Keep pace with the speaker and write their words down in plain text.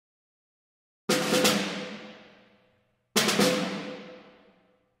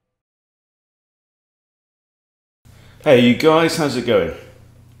Hey you guys, how's it going?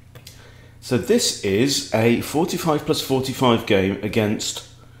 So this is a 45 plus 45 game against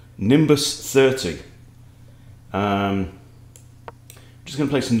Nimbus 30. I'm just going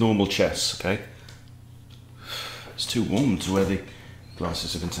to play some normal chess, okay? It's too warm to wear the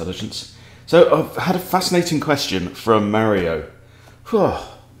glasses of intelligence. So I've had a fascinating question from Mario.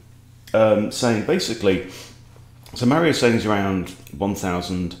 Saying basically, so Mario's saying he's around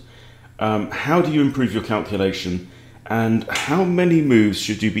 1000. How do you improve your calculation? And how many moves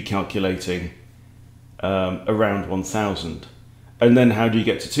should you be calculating around 1000? And then how do you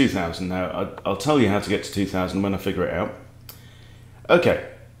get to 2000? Now, I'll tell you how to get to 2000 when I figure it out. Okay,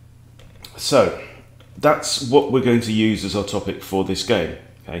 so that's what we're going to use as our topic for this game,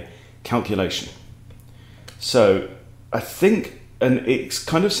 okay? Calculation. So I think, and it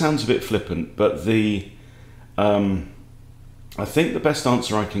kind of sounds a bit flippant, but I think the best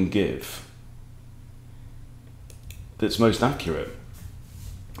answer I can give that's most accurate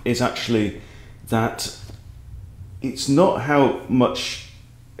is actually that it's not how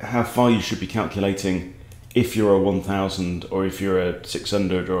far you should be calculating if you're a 1000 or if you're a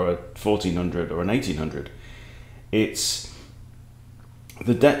 600 or a 1400 or an 1800. It's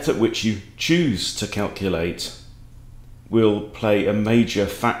the depth at which you choose to calculate will play a major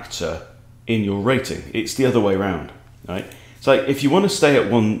factor in your rating. It's the other way around, right? So if you want to stay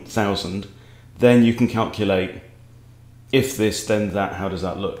at 1000, then you can calculate if this, then that, how does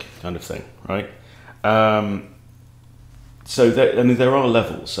that look, kind of thing, right? So there are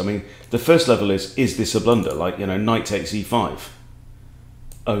levels. I mean, the first level is this a blunder? Like, you know, knight takes e5.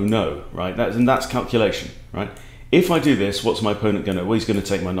 Oh no, right? And that's calculation, right? If I do this, what's my opponent going to? Well, he's going to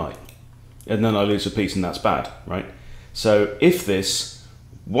take my knight, and then I lose a piece, and that's bad, right? So if this,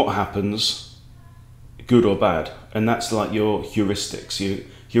 what happens? Good or bad? And that's like your heuristics.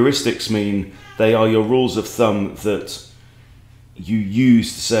 Heuristics mean they are your rules of thumb that you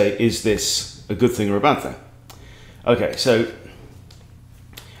use to say, is this a good thing or a bad thing? Okay, so,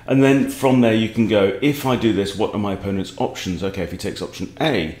 and then from there you can go, if I do this, what are my opponent's options? Okay, if he takes option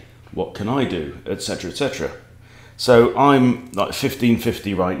A, what can I do, etc., etc. So I'm like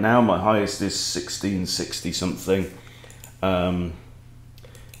 1550 right now, my highest is 1660 something,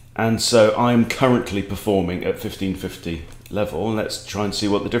 and so I'm currently performing at 1550 level, and let's try and see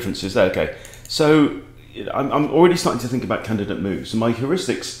what the difference is there. Okay, so I'm already starting to think about candidate moves. My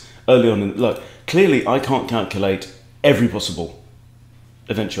heuristics early on, look, clearly I can't calculate every possible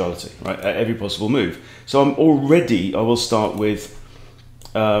eventuality, right? Every possible move. So I will start with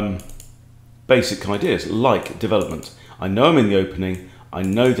basic ideas like development. I know I'm in the opening. I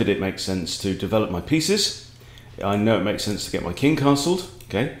know that it makes sense to develop my pieces. I know it makes sense to get my king castled,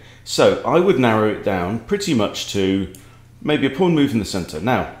 okay? So I would narrow it down pretty much to maybe a pawn move in the center.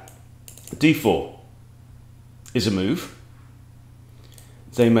 Now, d4 is a move.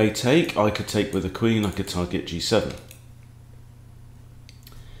 They may take, I could take with a queen, I could target g7.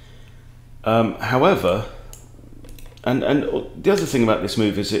 However, and the other thing about this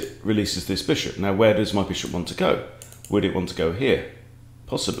move is it releases this bishop. Now, where does my bishop want to go? Would it want to go here?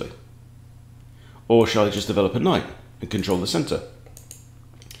 Possibly. Or shall I just develop a knight and control the center?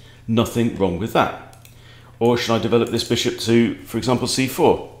 Nothing wrong with that. Or should I develop this bishop to, for example,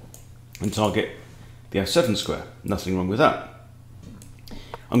 c4 and target the f7 square? Nothing wrong with that.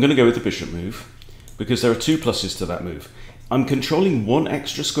 I'm going to go with the bishop move because there are two pluses to that move. I'm controlling one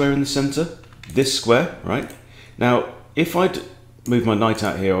extra square in the center, this square, right? Now, if I'd moved my knight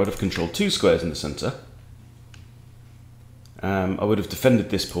out here, I would have controlled two squares in the center. I would have defended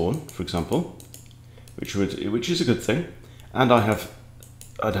this pawn, for example, which is a good thing, and I'd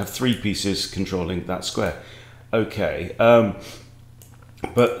have three pieces controlling that square. Okay,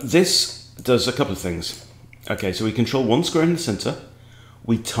 but this does a couple of things. Okay, so we control one square in the center.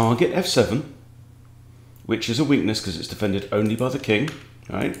 We target f7, which is a weakness because it's defended only by the king,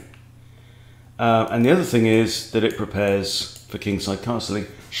 right? And the other thing is that it prepares for kingside castling,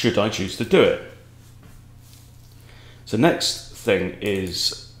 should I choose to do it. So next thing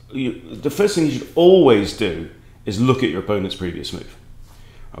is, the first thing you should always do is look at your opponent's previous move.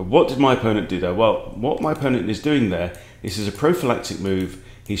 What did my opponent do there? Well, what my opponent is doing there, this is a prophylactic move.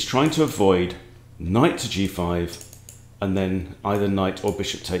 He's trying to avoid knight to g5, and then either knight or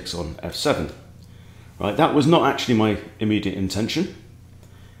bishop takes on f7. Right, that was not actually my immediate intention,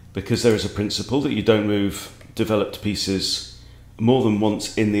 because there is a principle that you don't move developed pieces more than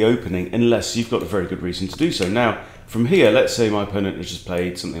once in the opening unless you've got a very good reason to do so. Now, from here, let's say my opponent has just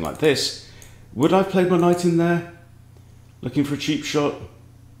played something like this. Would I have played my knight in there, looking for a cheap shot?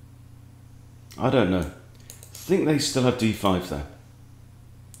 I don't know. I think they still have d5 there.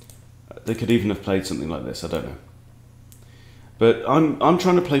 They could even have played something like this, I don't know. But I'm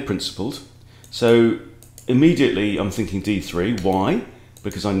trying to play principled. So immediately I'm thinking d3. Why?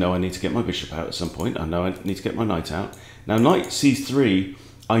 Because I know I need to get my bishop out at some point. I know I need to get my knight out. Now knight c3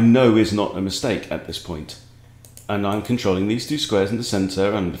 I know is not a mistake at this point. And I'm controlling these two squares in the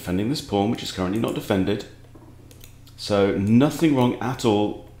centre. I'm defending this pawn, which is currently not defended. So nothing wrong at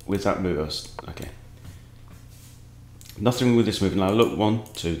all with that move. Okay. Nothing wrong with this move. Now look, 1,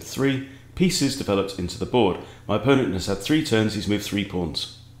 2, 3 pieces developed into the board. My opponent has had 3 turns. He's moved 3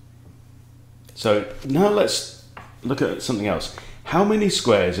 pawns. So now let's look at something else. How many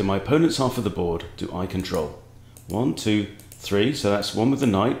squares in my opponent's half of the board do I control? 1, 2, 3. So that's one with the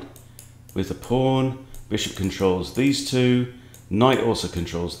knight, with the pawn. Bishop controls these two. Knight also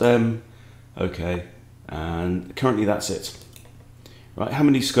controls them. Okay, and currently that's it. Right, how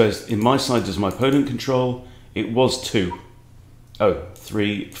many squares in my side does my opponent control? It was 2. Oh,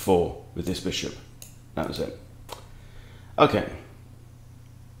 3, 4 with this bishop. That was it. Okay.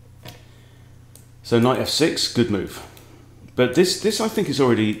 So knight f6, good move. But this I think is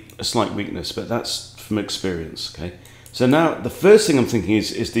already a slight weakness, but that's from experience, okay? So now the first thing I'm thinking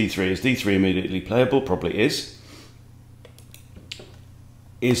is d3. Is d3 immediately playable? Probably is.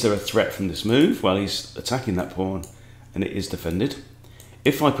 Is there a threat from this move? Well, he's attacking that pawn and it is defended.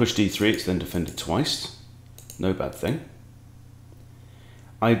 If I push d3, it's then defended twice. No bad thing.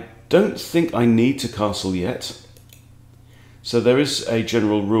 I don't think I need to castle yet. So there is a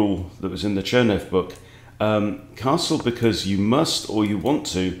general rule that was in the Chernev book. Castle because you must or you want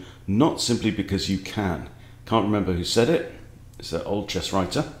to, not simply because you can. Can't remember who said it. It's an old chess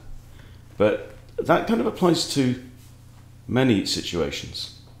writer. But that kind of applies to many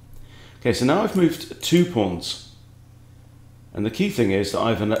situations. Okay, so now I've moved 2 pawns. And the key thing is that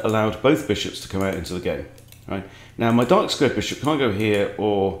I've allowed both bishops to come out into the game. Right? Now my dark square bishop can't go here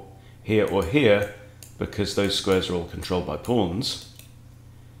or here or here because those squares are all controlled by pawns.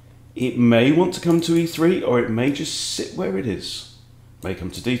 It may want to come to e3 or it may just sit where it is. May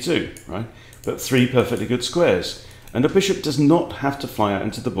come to d2, right? But 3 perfectly good squares. And a bishop does not have to fly out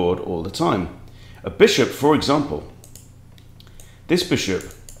into the board all the time. A bishop, for example, this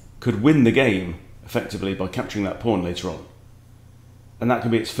bishop could win the game effectively by capturing that pawn later on. And that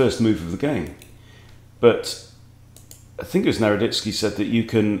could be its first move of the game. But I think it was Naroditsky said that you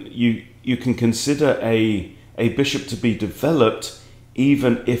can consider a bishop to be developed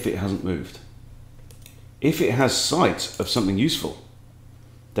even if it hasn't moved. If it has sight of something useful,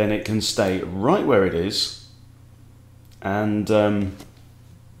 then it can stay right where it is and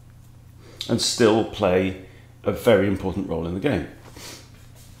still play a very important role in the game.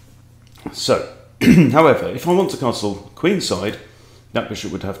 So, however, if I want to castle queenside, that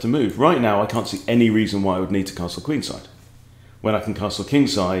bishop would have to move. Right now, I can't see any reason why I would need to castle queenside, when I can castle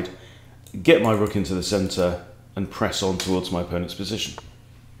kingside, get my rook into the centre, and press on towards my opponent's position.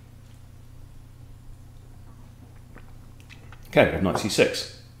 Okay, we have knight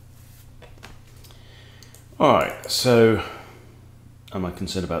c6. Alright, so am I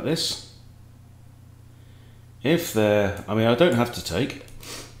concerned about this? If there, I mean, I don't have to take.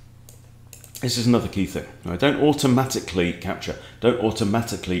 This is another key thing. Right? Don't automatically capture, don't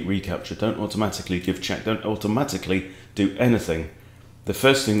automatically recapture, don't automatically give check, don't automatically do anything. The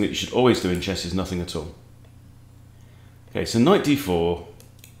first thing that you should always do in chess is nothing at all. Okay, so knight d4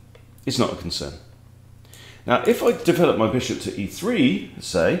 is not a concern. Now, if I develop my bishop to e3,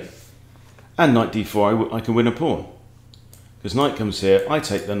 say, and knight d4, I can win a pawn. Because knight comes here, I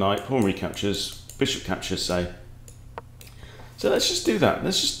take the knight, pawn recaptures, bishop captures, say. So let's just do that.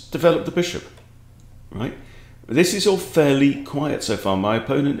 Let's just develop the bishop, right? This is all fairly quiet so far. My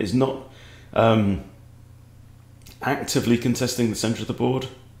opponent is not actively contesting the centre of the board.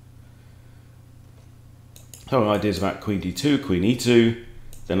 So ideas about queen d2, queen e2.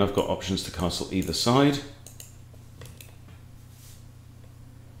 Then I've got options to castle either side.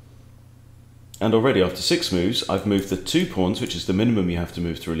 And already after 6 moves, I've moved the 2 pawns, which is the minimum you have to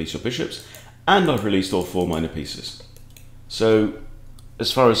move to release your bishops, and I've released all 4 minor pieces. So,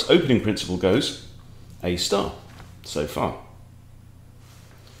 as far as opening principle goes, A star so far.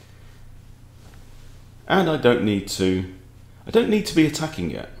 And I don't need to be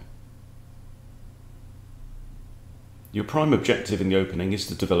attacking yet. Your prime objective in the opening is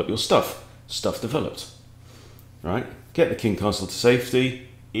to develop your stuff. Stuff developed. Right? Get the king castle to safety,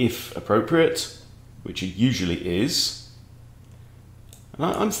 if appropriate, which it usually is. And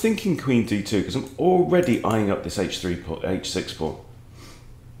I'm thinking queen d2 because I'm already eyeing up this h3 pawn, h6 pawn.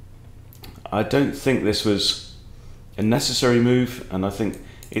 I don't think this was a necessary move, and I think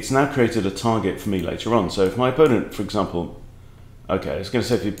it's now created a target for me later on. So if my opponent, for example, okay, I was going to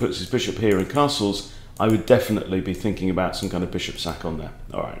say if he puts his bishop here and castles, I would definitely be thinking about some kind of bishop sack on there.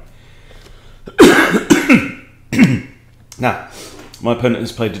 All right. Now, my opponent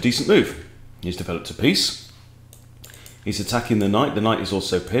has played a decent move. He's developed a piece. He's attacking the knight. The knight is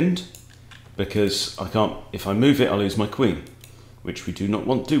also pinned because I can't, if I move it, I lose my queen, which we do not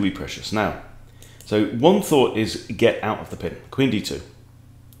want, do we, precious? Now, so one thought is get out of the pin, queen d2.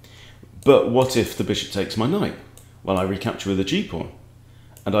 But what if the bishop takes my knight? Well, I recapture with a g-pawn,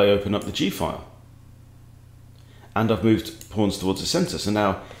 and I open up the g-file. And I've moved pawns towards the centre, so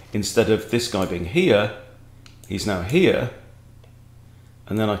now, instead of this guy being here, he's now here,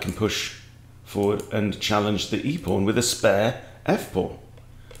 and then I can push forward and challenge the e-pawn with a spare f-pawn.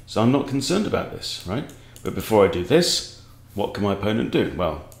 So I'm not concerned about this, right? But before I do this, what can my opponent do?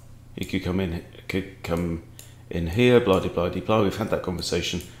 Well, he could come in here, blah-de-blah-de-blah. We've had that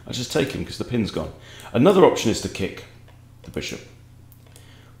conversation. I just take him because the pin's gone. Another option is to kick the bishop.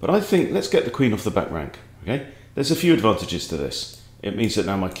 But I think, let's get the queen off the back rank, okay? There's a few advantages to this. It means that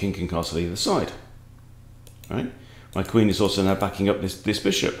now my king can castle either side, right? My queen is also now backing up this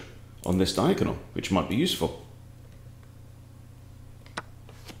bishop on this diagonal, which might be useful.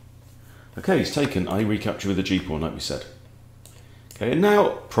 Okay, he's taken. I recapture with a g-pawn, like we said. Okay, and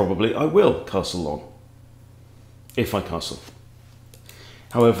now probably I will castle on, if I castle.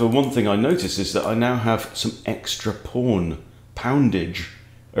 However, one thing I notice is that I now have some extra pawn poundage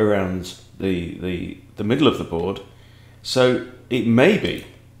around the middle of the board. So it may be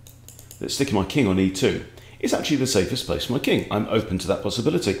that sticking my king on e2 is actually the safest place for my king. I'm open to that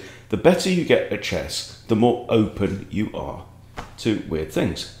possibility. The better you get at chess, the more open you are to weird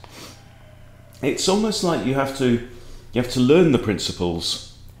things. It's almost like you have to learn the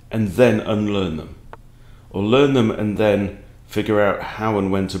principles and then unlearn them, or learn them and then figure out how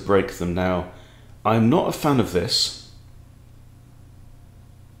and when to break them. Now, I'm not a fan of this.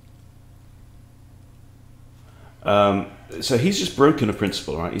 So he's just broken a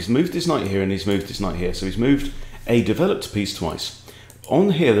principle, right? He's moved his knight here and he's moved his knight here. So he's moved a developed piece twice.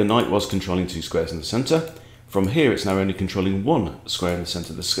 On here, the knight was controlling 2 squares in the centre. From here, it's now only controlling 1 square in the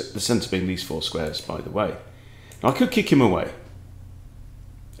centre, the centre being these 4 squares, by the way. Now, I could kick him away,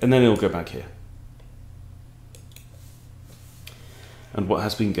 and then he'll go back here. And what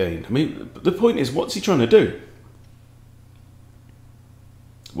has been gained? I mean, the point is, what's he trying to do?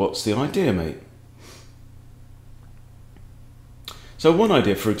 What's the idea, mate? So one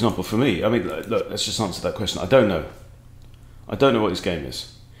idea, for example, for me, I mean, look, let's just answer that question. I don't know. I don't know what his game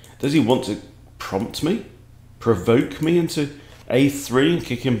is. Does he want to prompt me? Provoke me into a3 and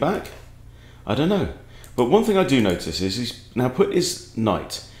kick him back? I don't know. But one thing I do notice is he's now put his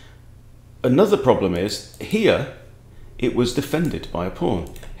knight. Another problem is, here, it was defended by a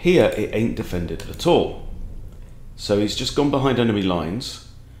pawn. Here, it ain't defended at all. So he's just gone behind enemy lines,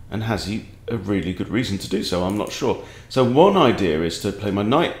 and has he a really good reason to do so? I'm not sure. So one idea is to play my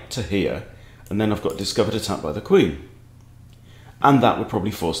knight to here, and then I've got discovered attack by the queen. And that would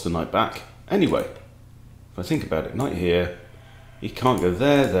probably force the knight back anyway. If I think about it, knight here, he can't go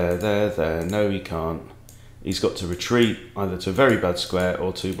there, there, there, there. No, he can't. He's got to retreat either to a very bad square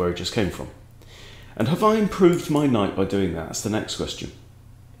or to where he just came from. And have I improved my knight by doing that? That's the next question.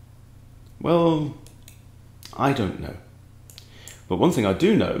 Well, I don't know. But one thing I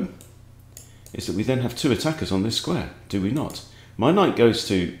do know is that we then have 2 attackers on this square, do we not? My knight goes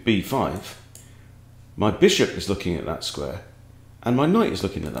to b5, my bishop is looking at that square, and my knight is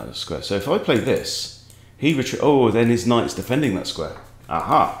looking at that square. So if I play this, he retreats. Oh, then his knight's defending that square.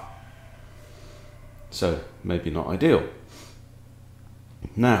 Aha! So maybe not ideal.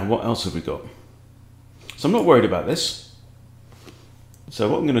 Now, what else have we got? So I'm not worried about this. So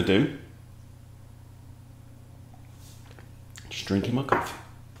what I'm going to do, just drinking my coffee.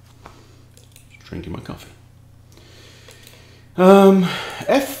 Just drinking my coffee.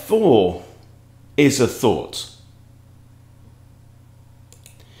 F4 is a thought.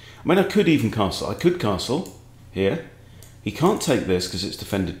 I mean, I could even castle. I could castle here. He can't take this because it's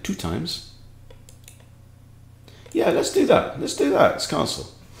defended 2 times. Yeah, let's do that. Let's do that. Let's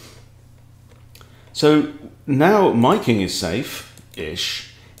castle. So now my king is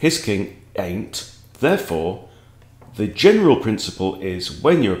safe-ish. His king ain't. Therefore, the general principle is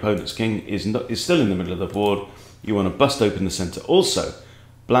when your opponent's king is still in the middle of the board, you want to bust open the centre. Also,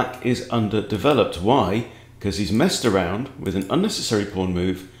 black is underdeveloped. Why? Because he's messed around with an unnecessary pawn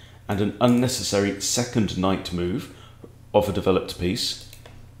move and an unnecessary second knight move of a developed piece.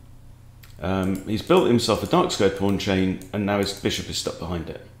 He's built himself a dark squared pawn chain, and now his bishop is stuck behind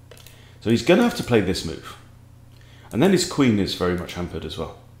it. So he's going to have to play this move. And then his queen is very much hampered as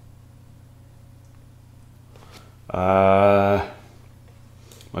well.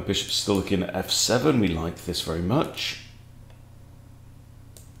 My bishop's still looking at f7. We like this very much.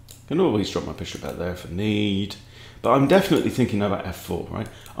 Can always drop my bishop out there if I need. But I'm definitely thinking about f4, right?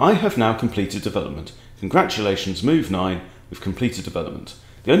 I have now completed development. Congratulations, move 9. We've completed development.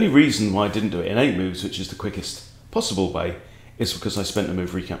 The only reason why I didn't do it in 8 moves, which is the quickest possible way, is because I spent a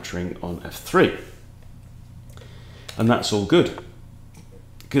move recapturing on f3. And that's all good.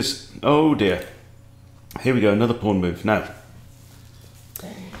 Because, oh dear. Here we go, another pawn move. Now,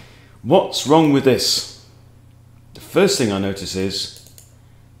 what's wrong with this? The first thing I notice is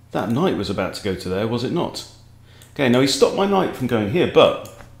that knight was about to go to there, was it not? Okay, now he stopped my knight from going here,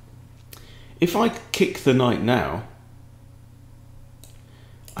 but if I kick the knight now,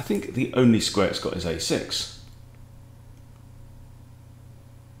 I think the only square it's got is a6.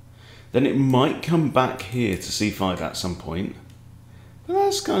 Then it might come back here to c5 at some point, but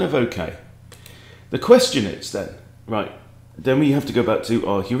that's kind of okay. The question is then, right, then we have to go back to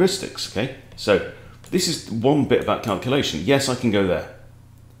our heuristics, okay? So this is one bit about calculation. Yes, I can go there.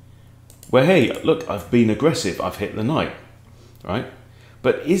 Where, hey, look, I've been aggressive, I've hit the knight, right?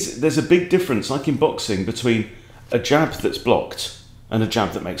 But there's a big difference, like in boxing, between a jab that's blocked and a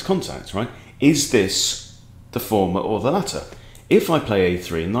jab that makes contact, right? Is this the former or the latter? If I play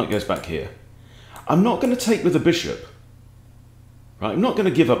a3 and knight goes back here, I'm not going to take with a bishop, right? I'm not going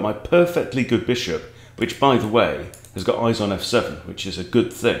to give up my perfectly good bishop, which, by the way, has got eyes on f7, which is a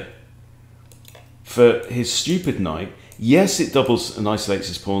good thing. For his stupid knight, yes, it doubles and isolates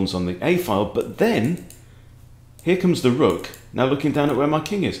his pawns on the a file, but then here comes the rook, now looking down at where my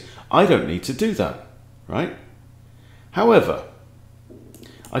king is. I don't need to do that, right? However,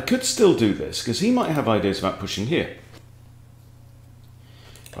 I could still do this, because he might have ideas about pushing here.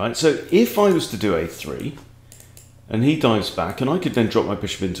 Right, so if I was to do a3, and he dives back, and I could then drop my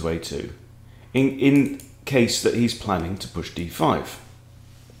bishop into a2, in case that he's planning to push d5.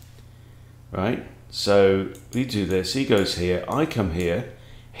 Right, so we do this, he goes here, I come here,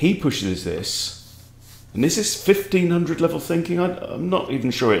 he pushes this, and this is 1500 level thinking, I'm not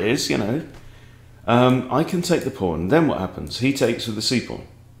even sure it is, you know. I can take the pawn, then what happens? He takes with the c pawn.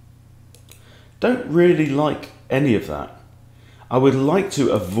 Don't really like any of that. I would like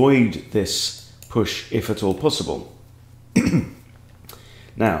to avoid this push if at all possible.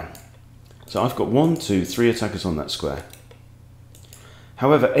 Now, so I've got 1, 2, 3 attackers on that square.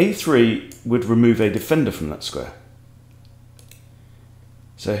 However, a3 would remove a defender from that square.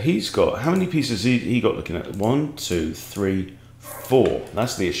 So he's got, how many pieces he got looking at? 1, 2, 3, 4.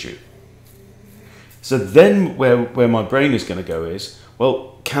 That's the issue. So then where my brain is going to go is,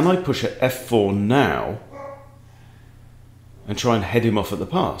 well, can I push at f4 now and try and head him off at the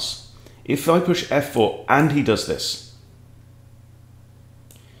pass? If I push f4 and he does this,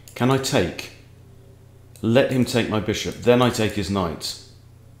 can I take? Let him take my bishop, then I take his knight.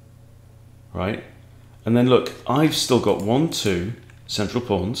 Right? And then look, I've still got 1, 2 central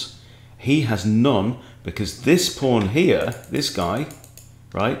pawns. He has none, because this pawn here, this guy,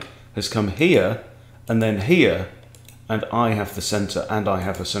 right, has come here and then here, and I have the center and I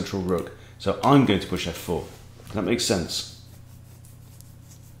have a central rook. So I'm going to push f4. That makes sense.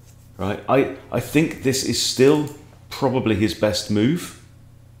 Right? I think this is still probably his best move.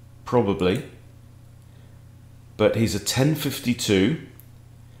 Probably. But he's a 1052.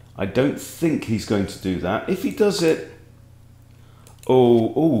 I don't think he's going to do that. If he does it...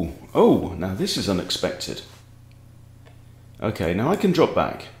 Oh, now this is unexpected. Okay, now I can drop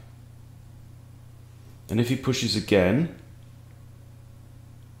back. And if he pushes again,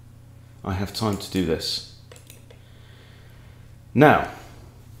 I have time to do this. Now,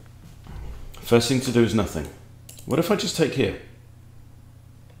 first thing to do is nothing. What if I just take here?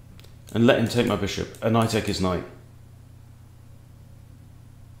 And let him take my bishop, and I take his knight.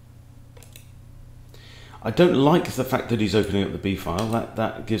 I don't like the fact that he's opening up the b file.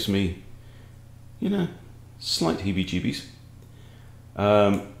 That gives me, you know, slight heebie-jeebies.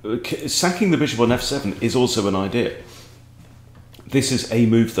 Sacking the bishop on f7 is also an idea. This is a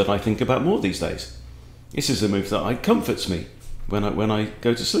move that I think about more these days. This is a move that comforts me when I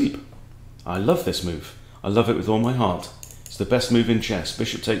go to sleep. I love this move. I love it with all my heart. It's the best move in chess.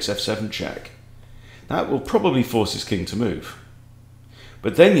 Bishop takes f7 check. That will probably force his king to move.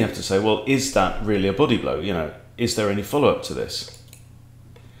 But then you have to say, well, is that really a body blow? You know, is there any follow-up to this?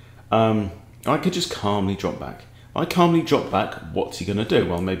 I could just calmly drop back. If I calmly drop back, what's he going to do?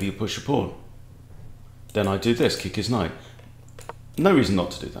 Well, maybe he'll push a pawn. Then I do this, kick his knight. No reason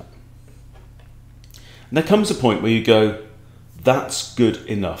not to do that. And there comes a point where you go, that's good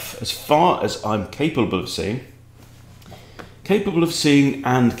enough. As far as I'm capable of seeing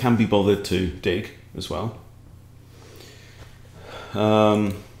and can be bothered to dig as well.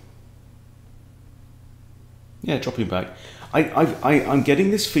 Yeah, dropping back. I'm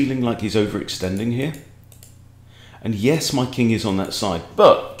getting this feeling like he's overextending here. And yes, my king is on that side,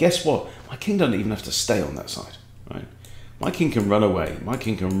 but guess what? My king doesn't even have to stay on that side, right? My king can run away. My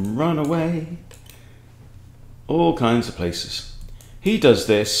king can run away all kinds of places. He does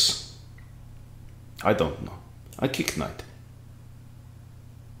this. I don't know. I kick knight.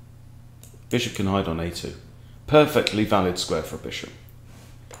 Bishop can hide on a2. Perfectly valid square for a bishop.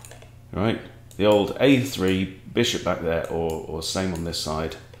 Right? The old a3, bishop back there, or same on this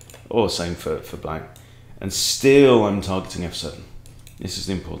side, or same for black. And still I'm targeting f7. This is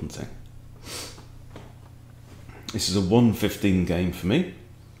the important thing. This is a 1:15 game for me.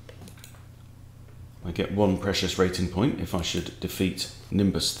 I get 1 precious rating point if I should defeat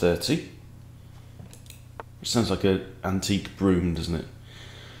Nimbus 30. Which sounds like an antique broom, doesn't it?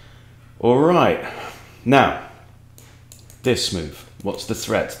 Alright, now, this move. What's the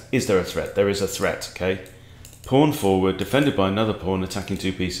threat? Is there a threat? There is a threat, okay? Pawn forward, defended by another pawn, attacking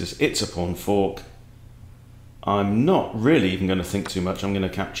 2 pieces. It's a pawn fork. I'm not really even going to think too much. I'm going to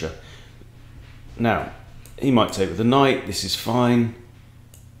capture. Now, he might take with the knight. This is fine.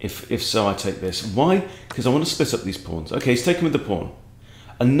 If so, I take this. Why? Because I want to split up these pawns. Okay, he's taken with the pawn.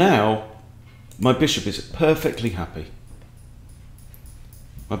 And now, my bishop is perfectly happy.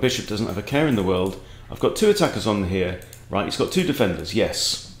 My bishop doesn't have a care in the world. I've got 2 attackers on here. Right, he's got 2 defenders.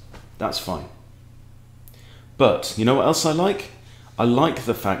 Yes, that's fine. But, you know what else I like? I like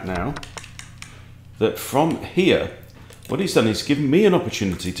the fact now that from here, what he's done is given me an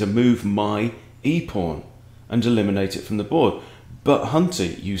opportunity to move my e-pawn and eliminate it from the board. But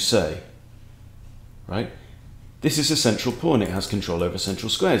Hunty, you say, right? This is a central pawn. It has control over central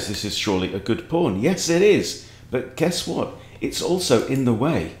squares. This is surely a good pawn. Yes, it is. But guess what? It's also in the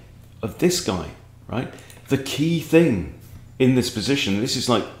way of this guy, right? The key thing in this position, this is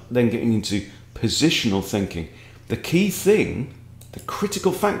like then getting into positional thinking. The key thing, the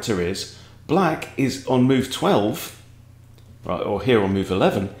critical factor is black is on move 12, right, or here on move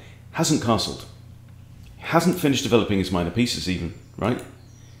 11, hasn't castled. Hasn't finished developing his minor pieces even, right?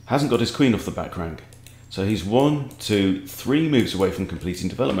 Hasn't got his queen off the back rank. So he's 1, 2, 3 moves away from completing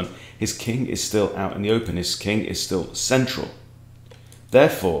development. His king is still out in the open. His king is still central.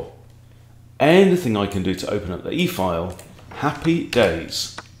 Therefore, anything I can do to open up the e-file, happy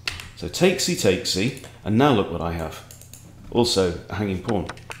days. So takesy, and now look what I have. Also a hanging pawn,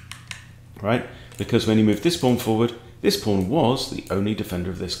 right? Because when you move this pawn forward, this pawn was the only defender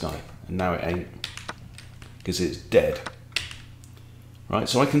of this guy, and now it ain't, because it's dead. Right,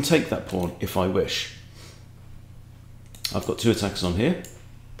 so I can take that pawn if I wish. I've got 2 attackers on here.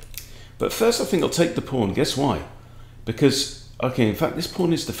 But first I think I'll take the pawn. Guess why? Because, okay, in fact, this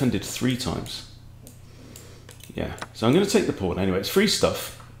pawn is defended 3 times. Yeah, so I'm going to take the pawn anyway. It's free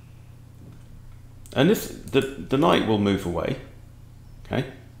stuff. And if the knight will move away, okay?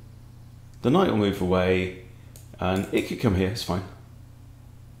 The knight will move away, and it could come here, it's fine.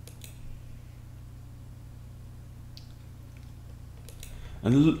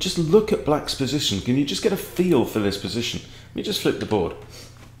 And just look at black's position. Can you just get a feel for this position? Let me just flip the board.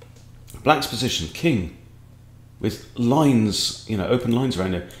 Black's position, king, with lines, you know, open lines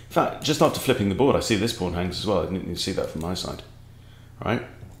around him. In fact, just after flipping the board, I see this pawn hangs as well. I didn't even see that from my side, right?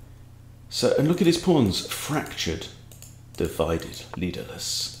 So, and look at his pawns, fractured, divided,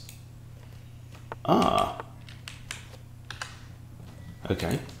 leaderless. Ah.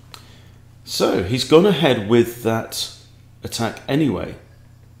 Okay. So, he's gone ahead with that attack anyway,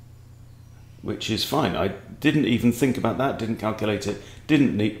 which is fine. I didn't even think about that, didn't calculate it,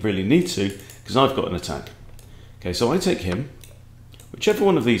 didn't really need to, because I've got an attack. Okay, so I take him. Whichever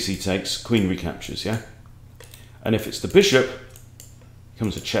one of these he takes, queen recaptures, yeah? And if it's the bishop,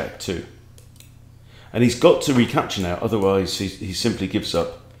 comes a check too. And he's got to recapture now, otherwise he simply gives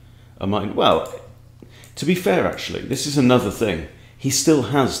up a mine. Well, to be fair, actually, this is another thing. He still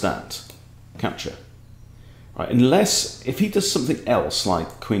has that capture. Right, unless, if he does something else, like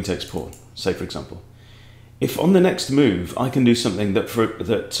queen takes pawn, say for example, if on the next move I can do something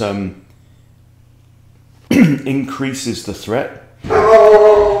that increases the threat,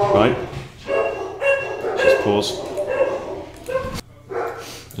 right? Just pause.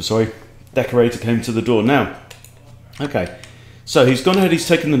 Sorry, decorator came to the door. Now, okay, so he's gone ahead, he's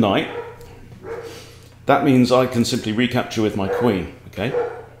taken the knight. That means I can simply recapture with my queen, okay?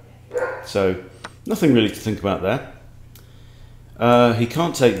 So, nothing really to think about there. He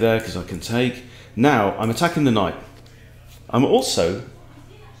can't take there because I can take. Now, I'm attacking the knight. I'm also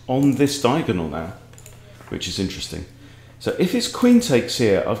on this diagonal now, which is interesting. So if his queen takes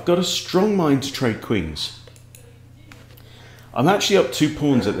here, I've got a strong mind to trade queens. I'm actually up 2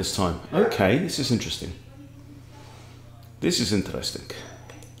 pawns at this time. Okay, this is interesting. This is interesting.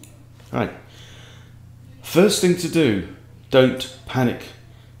 Right. First thing to do, don't panic.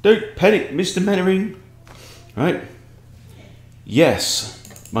 Don't panic, Mr. Mannering. Right?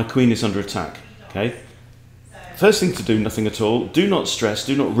 Yes, my queen is under attack. Okay? First thing to do, nothing at all. Do not stress,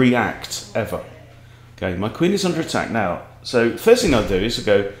 do not react, ever. Okay, my queen is under attack now. So first thing I'll do is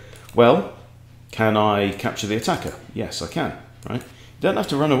go, well, can I capture the attacker? Yes, I can. Right? You don't have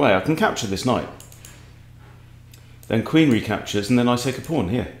to run away. I can capture this knight. Then queen recaptures, and then I take a pawn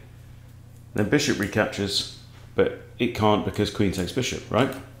here. Then bishop recaptures, but it can't because queen takes bishop,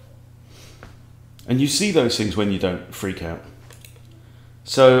 right? And you see those things when you don't freak out.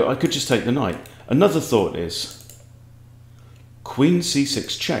 So I could just take the knight. Another thought is, queen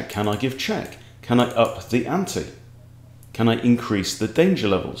c6 check. Can I give check? Can I up the ante? Can I increase the danger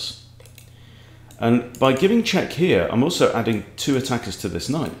levels? And by giving check here, I'm also adding 2 attackers to this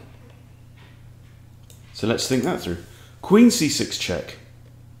knight. So let's think that through. Queen c6 check.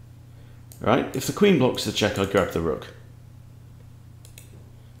 Right? If the queen blocks the check, I grab the rook.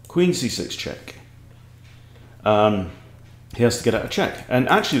 Queen c6 check. He has to get out of check. And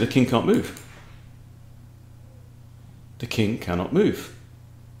actually the king can't move. The king cannot move.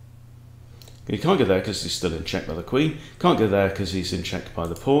 He can't go there because he's still in check by the queen. Can't go there because he's in check by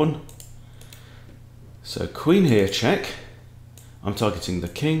the pawn. So queen here, check. I'm targeting the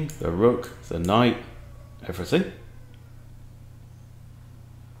king, the rook, the knight, everything.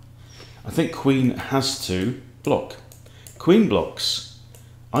 I think queen has to block. Queen blocks.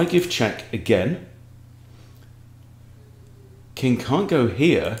 I give check again. King can't go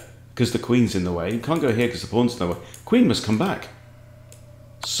here because the queen's in the way. He can't go here because the pawn's in the way. Queen must come back.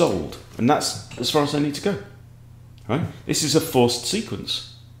 Sold. And that's as far as I need to go. Right? This is a forced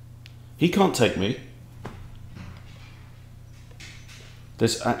sequence. He can't take me.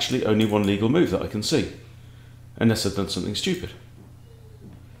 There's actually only one legal move that I can see. Unless I've done something stupid.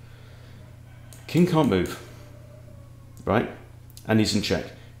 King can't move. Right? And he's in check.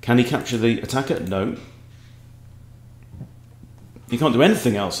 Can he capture the attacker? No. He can't do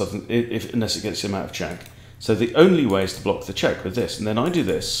anything else unless it gets him out of check. So the only way is to block the check with this. And then I do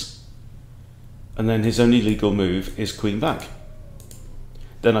this. And then his only legal move is queen back.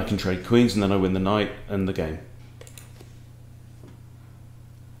 Then I can trade queens and then I win the knight and the game.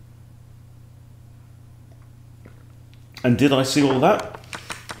 And did I see all that?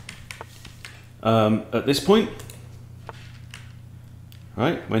 At this point?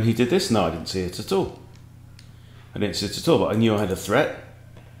 Right? When he did this? No, I didn't see it at all. I didn't see it at all, but I knew I had a threat.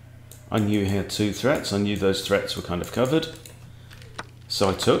 I knew he had 2 threats. I knew those threats were kind of covered. So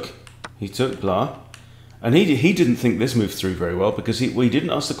I took. He took, blah. And he didn't think this moved through very well because we didn't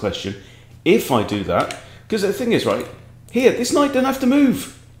ask the question, if I do that, because the thing is, right, here, this knight doesn't have to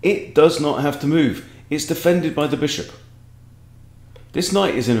move. It does not have to move. It's defended by the bishop. This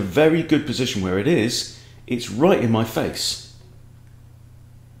knight is in a very good position where it's right in my face.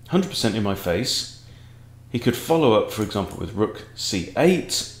 100% in my face. He could follow up, for example, with rook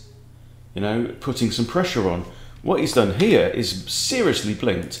c8, you know, putting some pressure on. What he's done here is seriously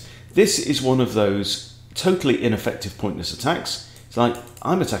blinked. This is one of those totally ineffective pointless attacks. It's like,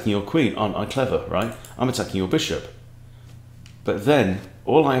 I'm attacking your queen, aren't I clever, right? I'm attacking your bishop. But then,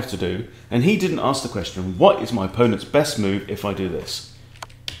 all I have to do, and he didn't ask the question, what is my opponent's best move if I do this?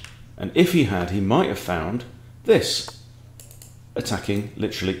 And if he had, he might have found this, attacking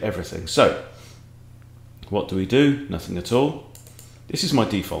literally everything. So, what do we do? Nothing at all. This is my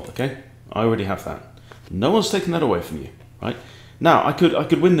default, okay? I already have that. No one's taken that away from you, right? Now, I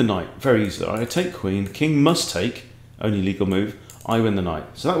could win the knight very easily. I take queen, king must take, only legal move, I win the knight.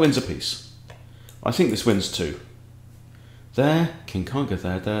 So that wins a piece. I think this wins 2. There, king can't go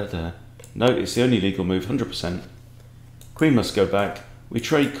there, there. No, it's the only legal move, 100%. Queen must go back. We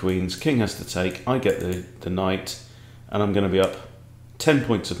trade queens, king has to take, I get the knight, and I'm going to be up 10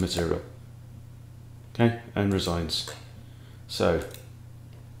 points of material. Okay, and resigns. So,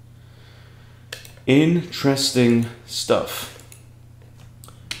 interesting stuff.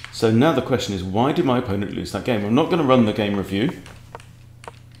 So now the question is, why did my opponent lose that game? I'm not going to run the game review.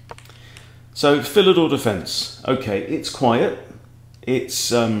 So, Philidor Defence. Okay, it's quiet. It's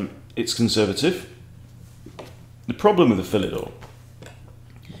conservative. The problem with the Philidor,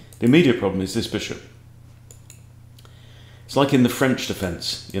 the immediate problem is this bishop. It's like in the French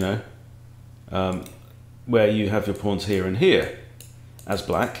defence, you know, where you have your pawns here and here as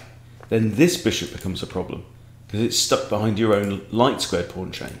black. Then this bishop becomes a problem because it's stuck behind your own light squared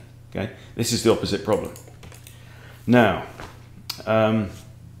pawn chain. Okay, this is the opposite problem. Now,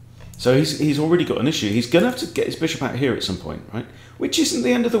 So he's already got an issue. He's going to have to get his bishop out here at some point, right? Which isn't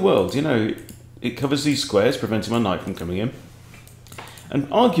the end of the world, you know. It covers these squares, preventing my knight from coming in. And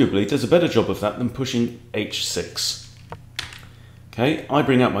arguably does a better job of that than pushing h6. Okay, I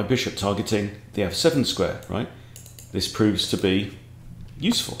bring out my bishop targeting the f7 square, right? This proves to be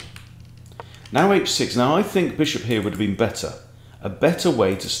useful. Now h6. Now I think bishop here would have been better. A better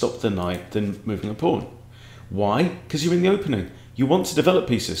way to stop the knight than moving a pawn. Why? Because you're in the opening. You want to develop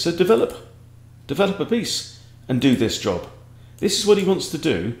pieces, so develop a piece and do this job. This is what he wants to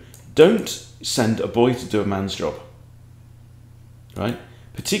do. Don't send a boy to do a man's job, right?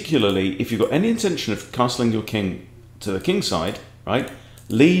 Particularly if you've got any intention of castling your king to the king side, right?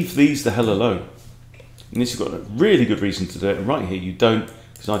 Leave these the hell alone. And this has got a really good reason to do it. And right here you don't,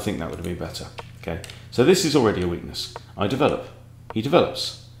 because I think that would have been better. Okay, so this is already a weakness. I develop. He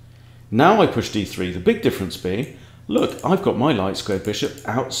develops. Now I push d3. The big difference being, look, I've got my light squared bishop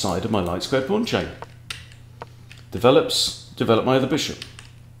outside of my light squared pawn chain. Develop my other bishop.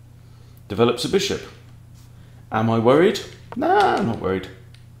 Develops a bishop. Am I worried? Nah, I'm not worried.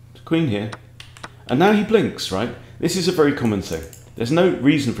 Queen here. And now he blinks, right? This is a very common thing. There's no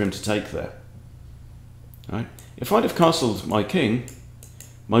reason for him to take there. Right? If I'd have castled my king,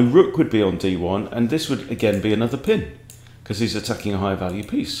 my rook would be on d1, and this would again be another pin, because he's attacking a higher value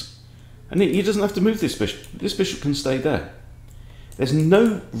piece. And he doesn't have to move this bishop. This bishop can stay there. There's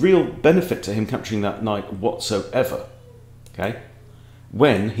no real benefit to him capturing that knight whatsoever. Okay?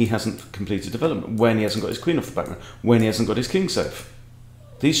 When he hasn't completed development, when he hasn't got his queen off the background, when he hasn't got his king safe.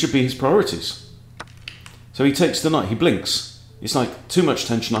 These should be his priorities. So he takes the knight, he blinks. It's like, too much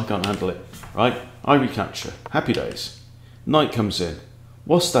tension, I can't handle it. Right? I recapture. Happy days. Knight comes in.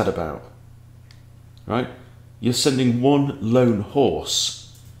 What's that about? Right? You're sending one lone horse,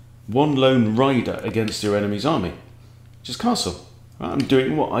 one lone rider against your enemy's army. Just castle. Right? I'm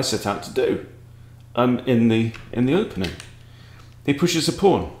doing what I set out to do in the opening. He pushes a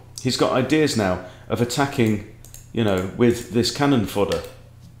pawn. He's got ideas now of attacking, you know, with this cannon fodder,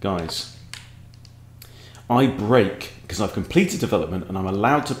 guys. I break because I've completed development and I'm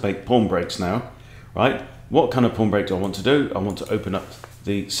allowed to make pawn breaks now, right? What kind of pawn break do I want to do? I want to open up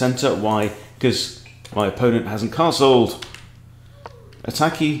the center. Why? Because my opponent hasn't castled.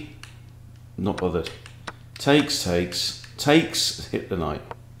 Attacky, not bothered. Takes, hit the knight.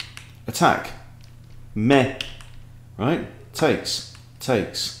 Attack, meh, right? Takes.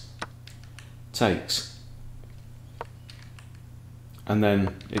 And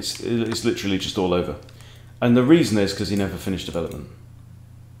then it's literally just all over. And the reason is because he never finished development.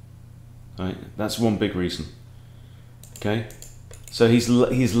 Right? That's one big reason. Okay? So he's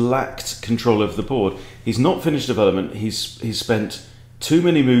lacked control of the board. He's not finished development. He's spent too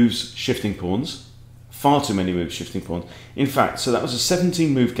many moves shifting pawns. Far too many moves shifting pawns. In fact, so that was a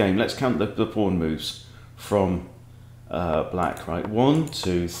 17 move game. Let's count the pawn moves from black, right? 1,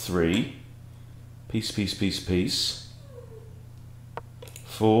 2, 3. Piece.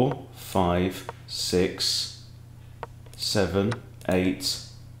 4, 5, 6, 7, 8.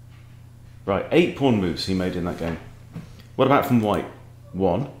 Right, 8 pawn moves he made in that game. What about from white?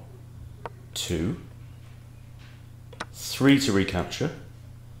 1, 2, 3 to recapture.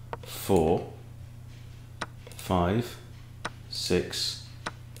 4, 5, 6,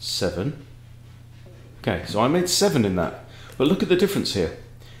 7. Okay, so I made 7 in that. But look at the difference here.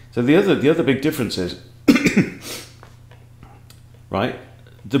 So the other big difference is, right?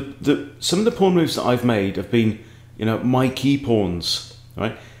 Some of the pawn moves that I've made have been, you know, my key pawns,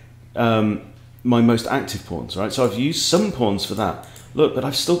 right? My most active pawns, right? So I've used some pawns for that. Look, but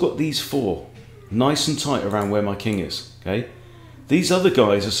I've still got these 4 nice and tight around where my king is, okay? These other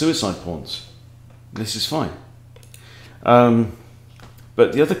guys are suicide pawns. This is fine.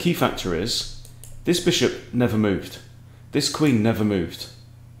 But the other key factor is, this bishop never moved. This queen never moved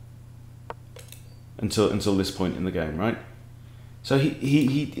until this point in the game, right? So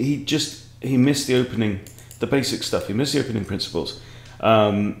he missed the opening, the basic stuff. He missed the opening principles,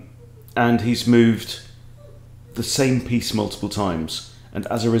 and he's moved the same piece multiple times. And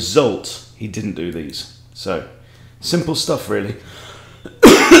as a result, he didn't do these. So simple stuff, really.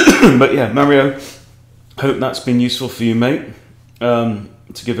 But yeah, Mario, hope that's been useful for you, mate.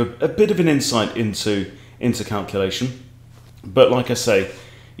 To give a bit of an insight into calculation. But like I say,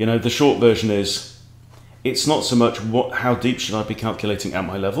 you know, the short version is, it's not so much how deep should I be calculating at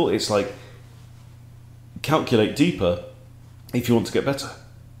my level. It's like, calculate deeper if you want to get better.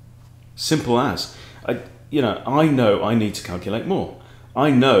 Simple as. I know I need to calculate more.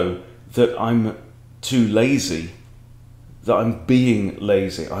 I know that I'm too lazy, that I'm being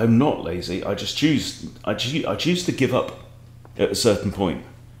lazy. I'm not lazy. I choose to give up at a certain point.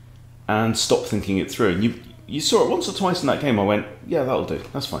 and stop thinking it through. And you saw it once or twice in that game. I went, yeah, that'll do.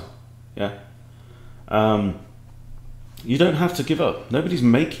 That's fine. Yeah. You don't have to give up. Nobody's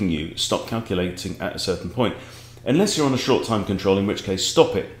making you stop calculating at a certain point, unless you're on a short time control, in which case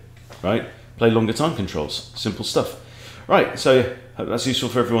stop it, right? Play longer time controls. Simple stuff. Right, so hope that's useful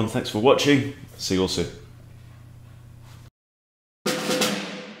for everyone. Thanks for watching. See you all soon.